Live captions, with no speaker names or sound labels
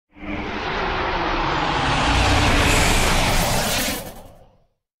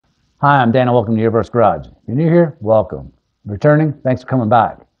Hi, I'm Dan and welcome to Airbrush Garage. If you're new here, welcome. Returning, thanks for coming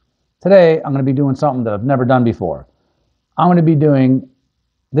back. Today, I'm going to be doing something that I've never done before. I'm going to be doing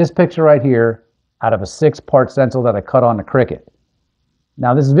this picture right here out of a 6-part stencil that I cut on the Cricut.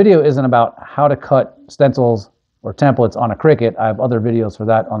 Now, this video isn't about how to cut stencils or templates on a Cricut. I have other videos for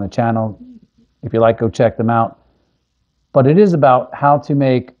that on the channel. If you like, go check them out. But it is about how to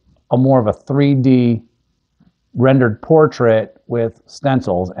make a more of a 3D rendered portrait with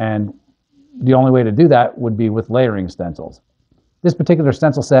stencils, and the only way to do that would be with layering stencils. This particular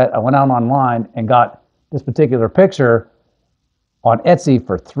stencil set, I went out online and got this particular picture on Etsy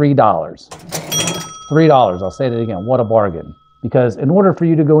for $3. $3, I'll say that again, what a bargain. Because in order for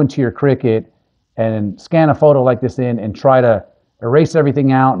you to go into your Cricut and scan a photo like this in and try to erase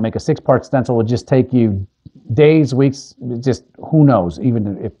everything out and make a 6-part stencil would just take you days, weeks, just who knows,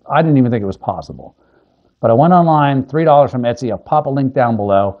 even if I didn't even think it was possible. But I went online, $3 from Etsy. I'll pop a link down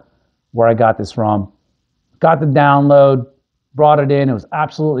below where I got this from. Got the download, brought it in. It was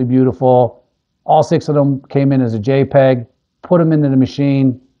absolutely beautiful. All 6 of them came in as a JPEG. Put them into the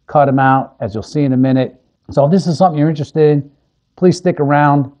machine, cut them out, as you'll see in a minute. So if this is something you're interested in, please stick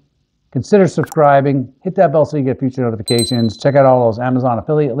around. Consider subscribing. Hit that bell so you get future notifications. Check out all those Amazon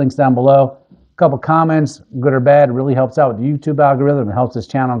affiliate links down below. A couple comments, good or bad, it really helps out with the YouTube algorithm. It helps this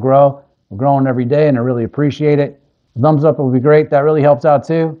channel grow. We're growing every day, and I really appreciate it. A thumbs up would be great. That really helps out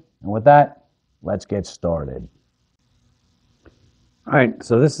too. And with that, let's get started. All right,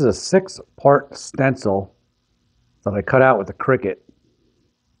 so this is a 6-part stencil that I cut out with the Cricut.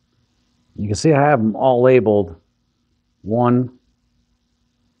 You can see I have them all labeled 1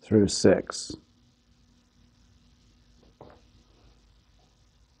 through 6.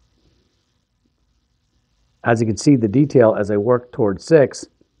 As you can see, the detail as I work towards 6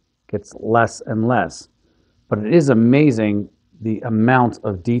 gets less and less. But it is amazing the amount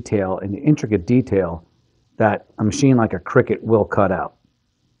of detail and the intricate detail that a machine like a Cricut will cut out.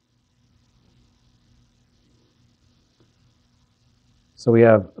 So we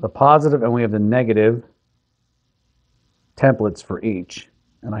have the positive and we have the negative templates for each.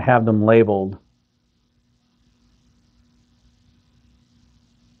 And I have them labeled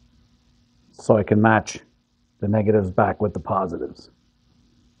so I can match the negatives back with the positives.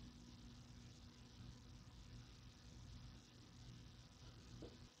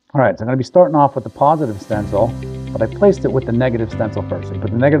 All right, so I'm going to be starting off with the positive stencil, but I placed it with the negative stencil first. So you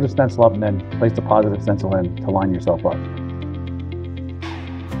put the negative stencil up and then place the positive stencil in to line yourself up.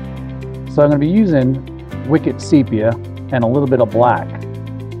 So I'm going to be using Wicked Sepia and a little bit of black. So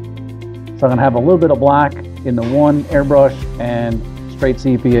I'm going to have a little bit of black in the one airbrush and straight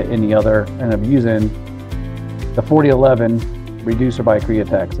sepia in the other, and I'm using the 4011 reducer by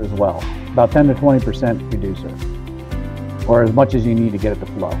Cricut as well. About 10 to 20% reducer, or as much as you need to get it to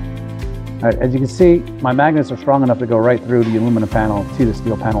flow. All right, as you can see, my magnets are strong enough to go right through the aluminum panel to the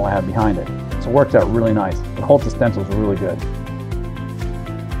steel panel I have behind it. So it works out really nice. It holds the stencils really good.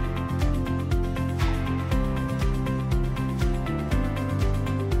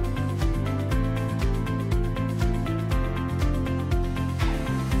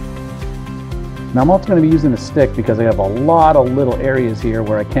 Now I'm also going to be using a stick because I have a lot of little areas here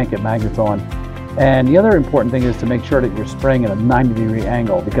where I can't get magnets on. And the other important thing is to make sure that you're spraying at a 90-degree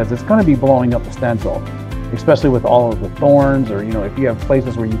angle because it's going to be blowing up the stencil, especially with all of the thorns, or if you have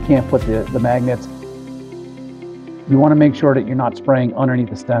places where you can't put the magnets. You want to make sure that you're not spraying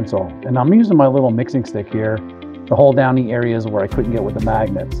underneath the stencil. And I'm using my little mixing stick here to hold down the areas where I couldn't get with the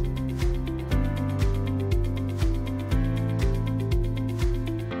magnets.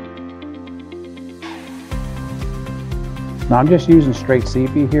 Now I'm just using straight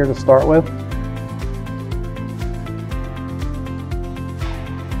sepia here to start with.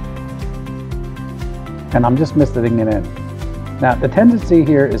 And I'm just misting it in. Now the tendency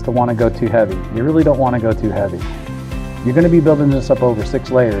here is to want to go too heavy. You really don't want to go too heavy. You're going to be building this up over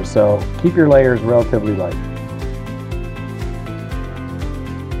 6 layers, so keep your layers relatively light.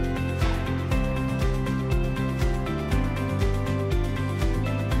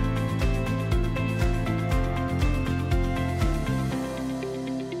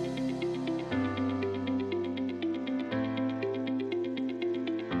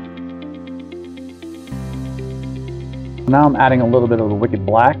 Now I'm adding a little bit of the Wicked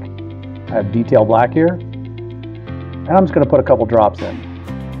Black. I have detail black here. And I'm just going to put a couple drops in,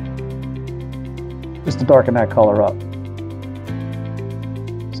 just to darken that color up.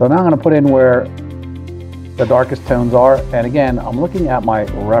 So now I'm going to put in where the darkest tones are. And again, I'm looking at my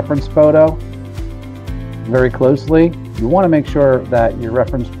reference photo very closely. You want to make sure that your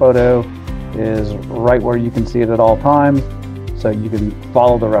reference photo is right where you can see it at all times. so you can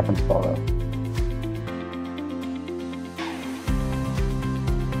follow the reference photo.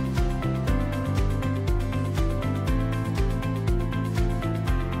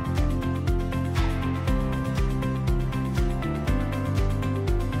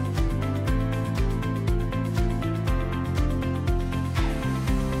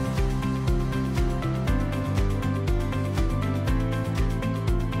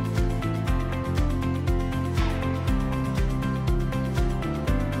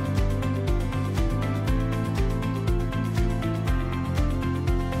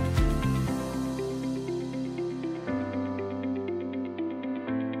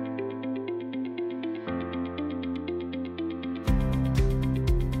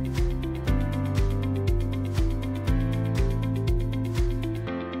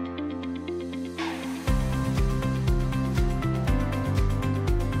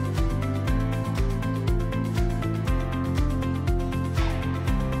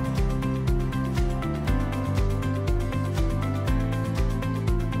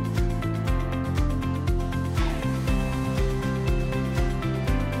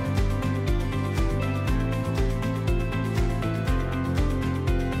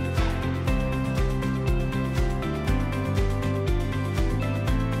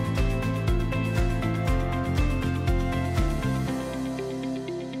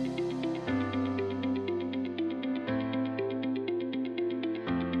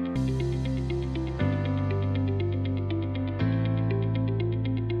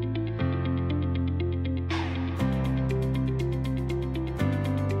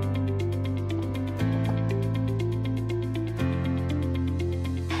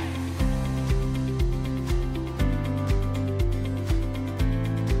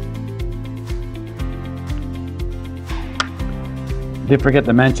 Did forget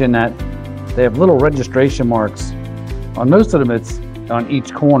to mention that they have little registration marks. On most of them it's on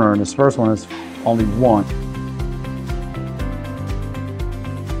each corner, and this first one is only one.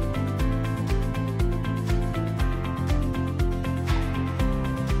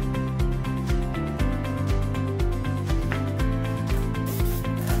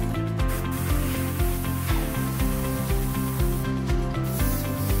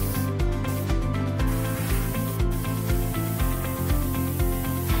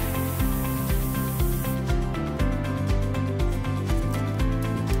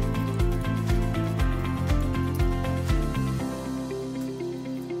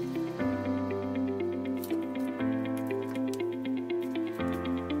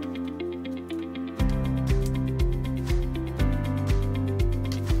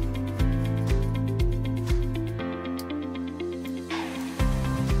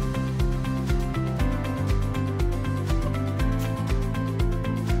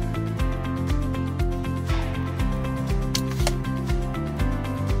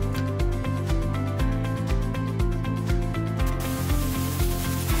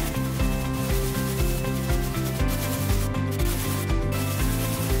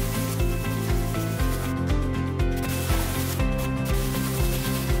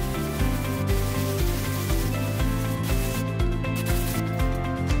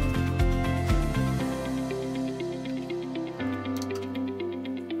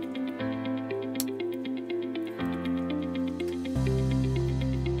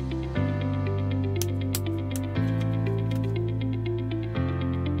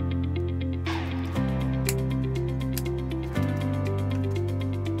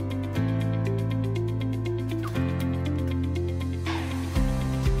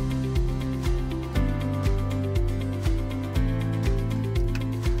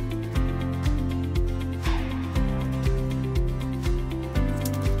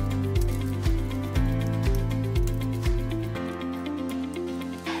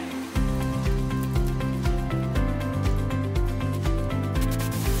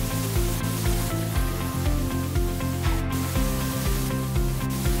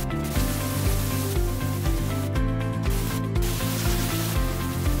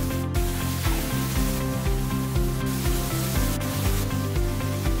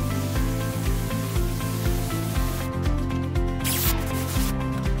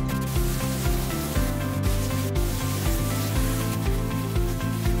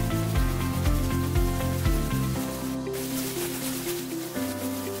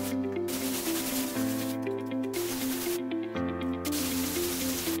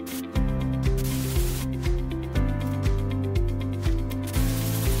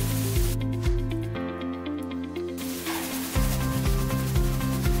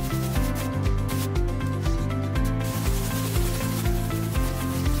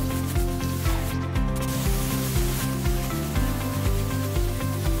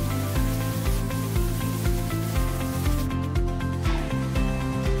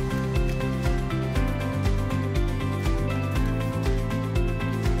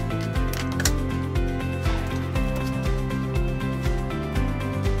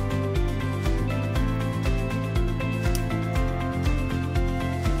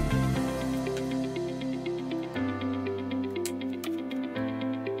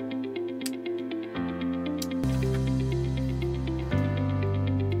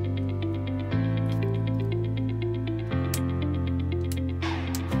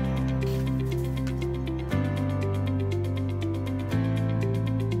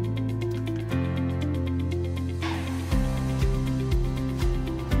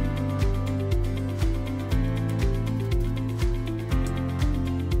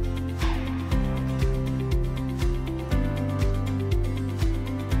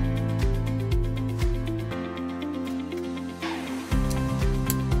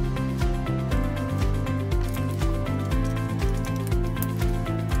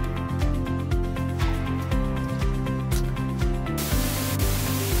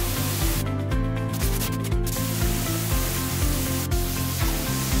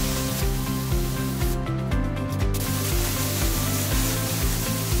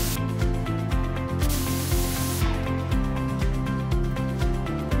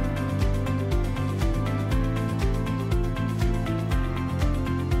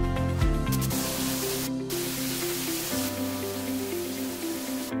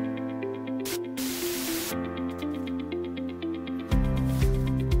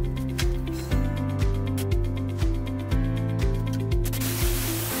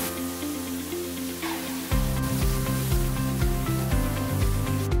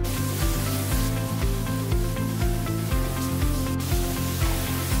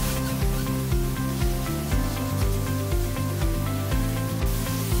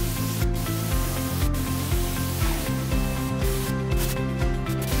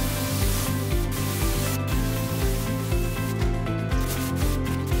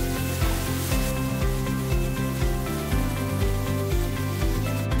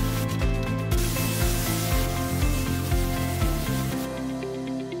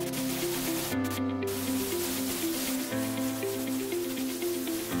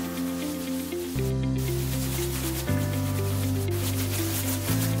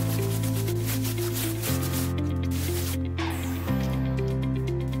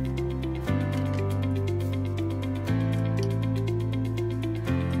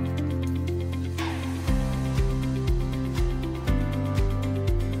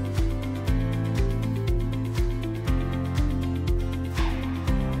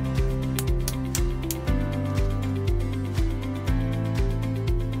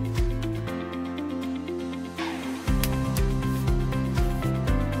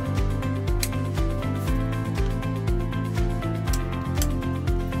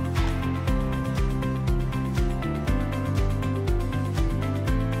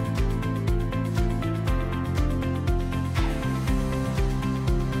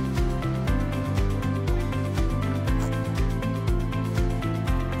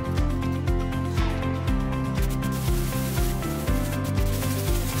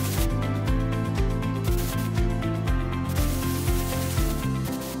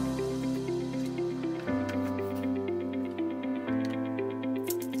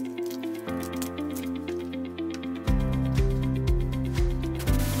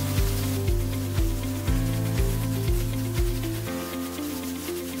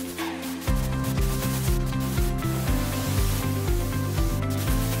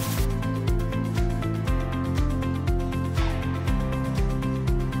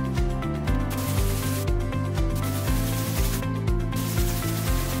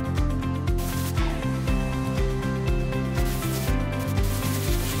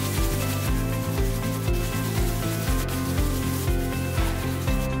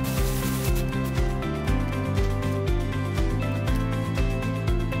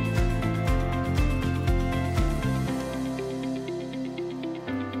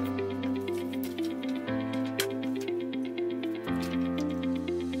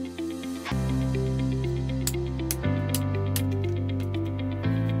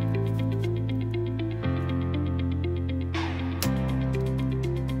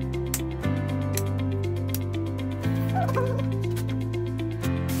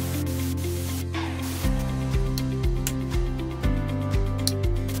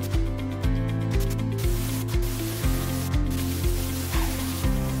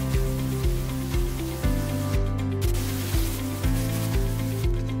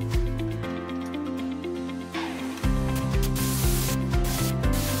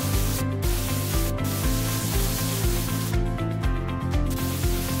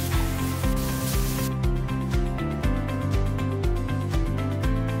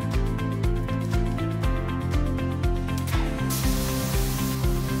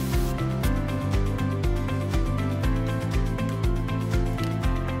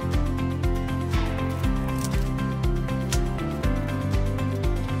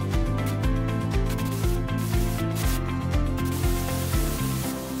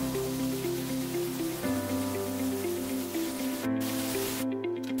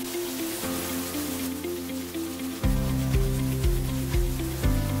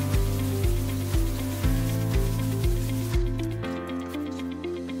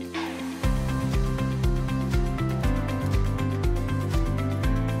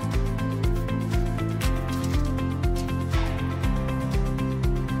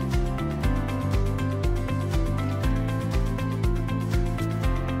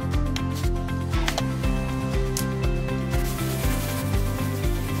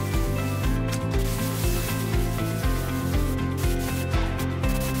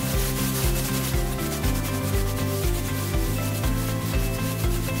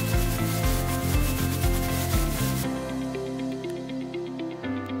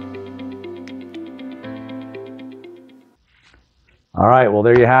 All right, well,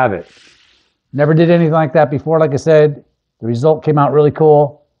 there you have it. Never did anything like that before. Like I said, the result came out really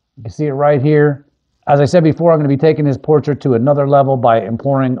cool. You can see it right here. As I said before, I'm going to be taking this portrait to another level by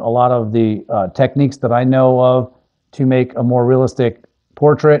employing a lot of the techniques that I know of to make a more realistic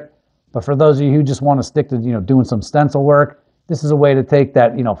portrait. But for those of you who just want to stick to doing some stencil work, this is a way to take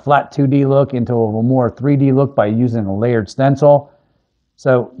that flat 2D look into a more 3D look by using a layered stencil.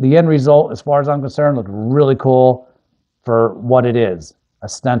 So the end result, as far as I'm concerned, looked really cool for what it is, a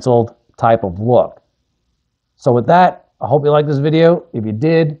stenciled type of look. So with that, I hope you liked this video. If you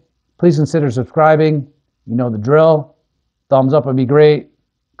did, please consider subscribing. You know the drill. Thumbs up would be great.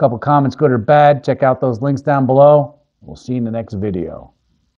 A couple comments, good or bad. Check out those links down below. We'll see you in the next video.